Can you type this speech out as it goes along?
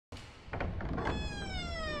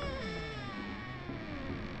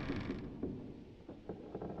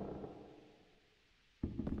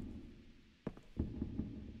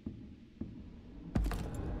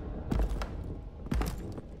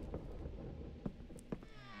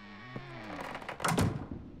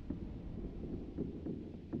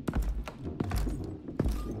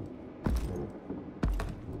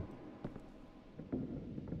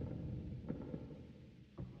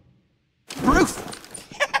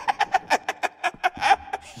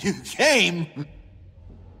You came?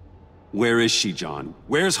 Where is she, John?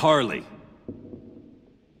 Where's Harley?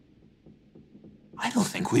 I don't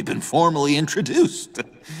think we've been formally introduced.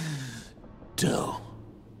 Doe.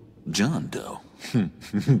 John Doe.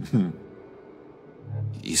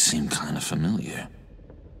 You seem kind of familiar.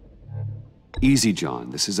 Easy,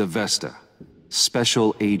 John. This is Avesta.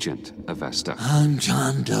 Special Agent Avesta. I'm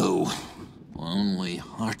John Doe. Lonely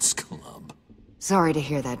Hearts Club. Sorry to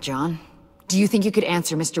hear that, John. Do you think you could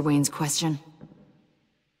answer Mr. Wayne's question?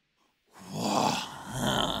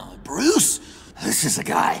 Whoa. Bruce, this is a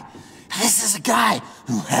guy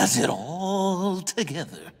who has it all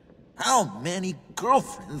together. How many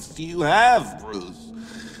girlfriends do you have, Bruce?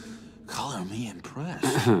 Color me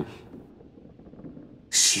impressed.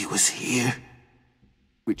 She was here.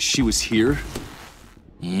 Wait, she was here?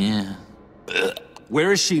 Yeah.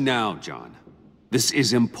 Where is she now, John? This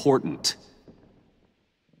is important.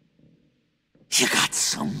 You got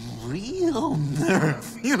some real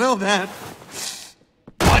nerve, you know that?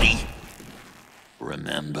 Buddy!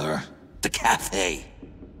 Remember the cafe?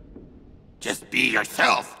 Just be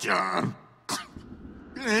yourself, John.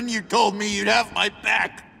 Then you told me you'd have my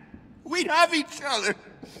back. We'd have each other.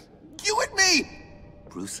 You and me.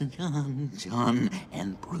 Bruce and John, John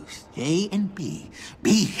and Bruce. A and B.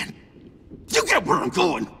 B and... You get where I'm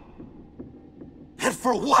going. And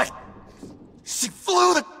for what? She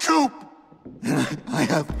flew the coop. And I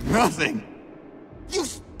have nothing. You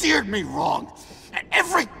steered me wrong. At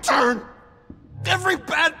every turn. Every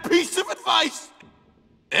bad piece of advice.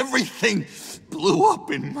 Everything blew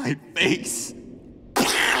up in my face.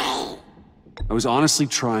 I was honestly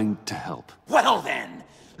trying to help. Well then,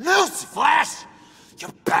 newsflash!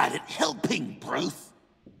 You're bad at helping, Bruce.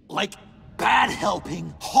 Like bad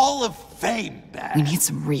helping Hall of Fame bad. We need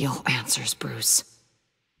some real answers, Bruce.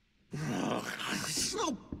 There's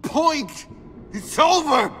no point. It's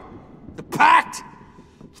over. The Pact,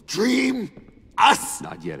 the dream, us.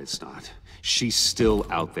 Not yet, it's not. She's still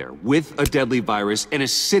out there, with a deadly virus in a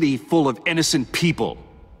city full of innocent people.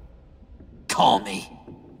 Call me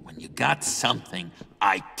when you got something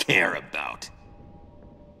I care about.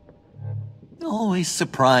 It always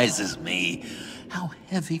surprises me how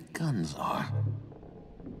heavy guns are.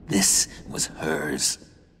 This was hers.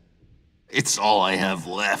 It's all I have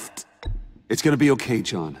left. It's gonna be okay,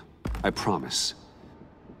 John. I promise.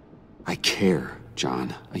 I care,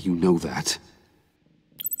 John. You know that.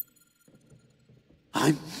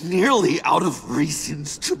 I'm nearly out of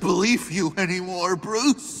reasons to believe you anymore,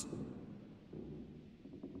 Bruce.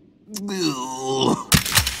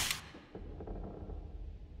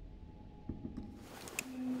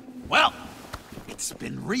 Well, it's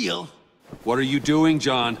been real. What are you doing,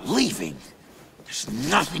 John? Leaving. There's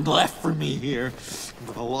nothing left for me here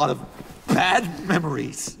but a lot of bad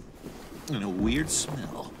memories and a weird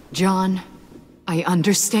smell. John, I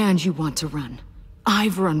understand you want to run.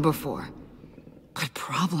 I've run before. But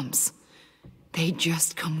problems, they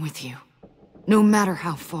just come with you. No matter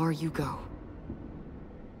how far you go.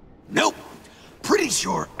 Nope. Pretty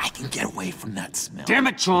sure I can get away from that smell. Damn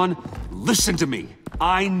it, John! Listen to me.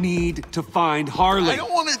 I need to find Harley. I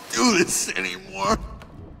don't want to do this anymore.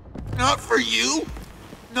 Not for you.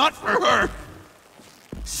 Not for her.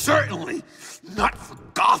 Certainly not for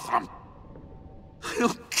Gotham. I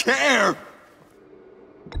don't care.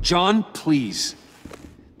 John, please.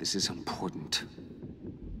 This is important.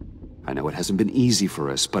 I know it hasn't been easy for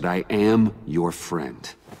us, but I am your friend.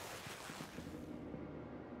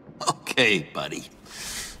 Okay, buddy.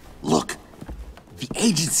 Look, the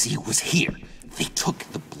agency was here. They took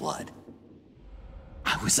the blood.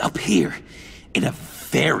 I was up here in a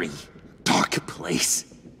very dark place.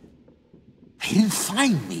 They didn't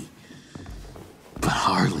find me, but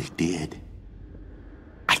Harley did.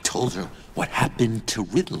 I told her what happened to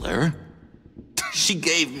Riddler. She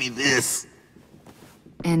gave me this.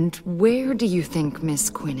 And where do you think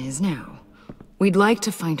Miss Quinn is now? We'd like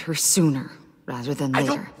to find her sooner, rather than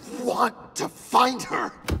later. I don't want to find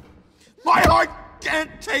her. My heart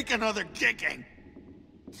can't take another kicking.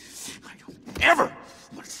 I don't ever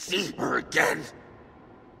want to see her again.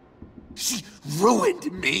 She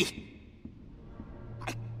ruined me.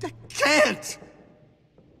 I can't.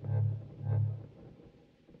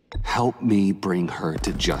 Help me bring her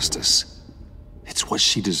to justice. It's what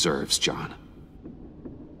she deserves, John.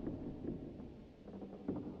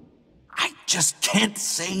 I just can't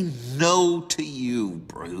say no to you,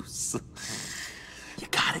 Bruce. You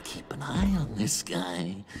gotta keep an eye on this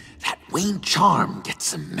guy. That Wayne charm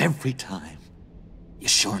gets him every time. You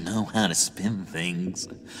sure know how to spin things.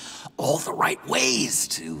 All the right ways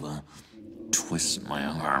to twist my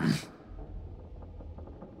arm.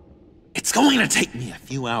 It's It's going to take me a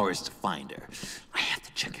few hours to find her. I have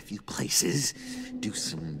to check a few places, do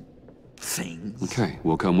some things. Okay,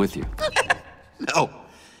 we'll come with you. No,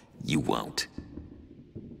 you won't.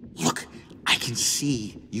 Look, I can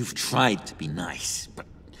see you've tried to be nice, but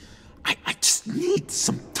I just need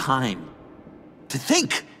some time to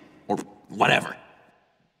think, or whatever.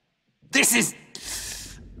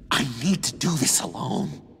 I need to do this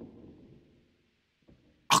alone.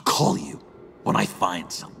 I'll call you when I find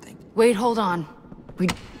something. Wait, hold on.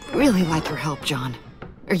 We'd really like your help, John.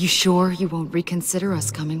 Are you sure you won't reconsider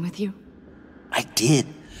us coming with you? I did,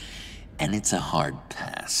 and it's a hard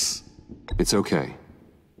pass. It's okay.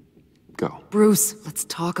 Go. Bruce, let's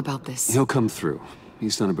talk about this. He'll come through.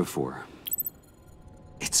 He's done it before.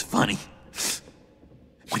 It's funny.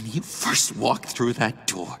 When you first walked through that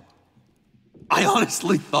door, I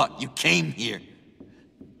honestly thought you came here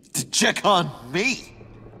to check on me.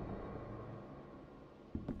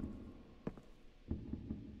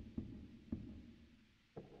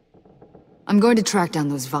 I'm going to track down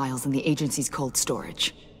those vials in the agency's cold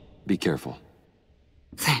storage. Be careful.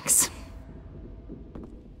 Thanks.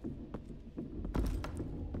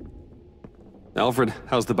 Alfred,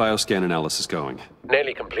 how's the bioscan analysis going?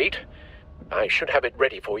 Nearly complete. I should have it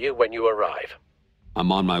ready for you when you arrive.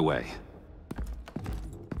 I'm on my way.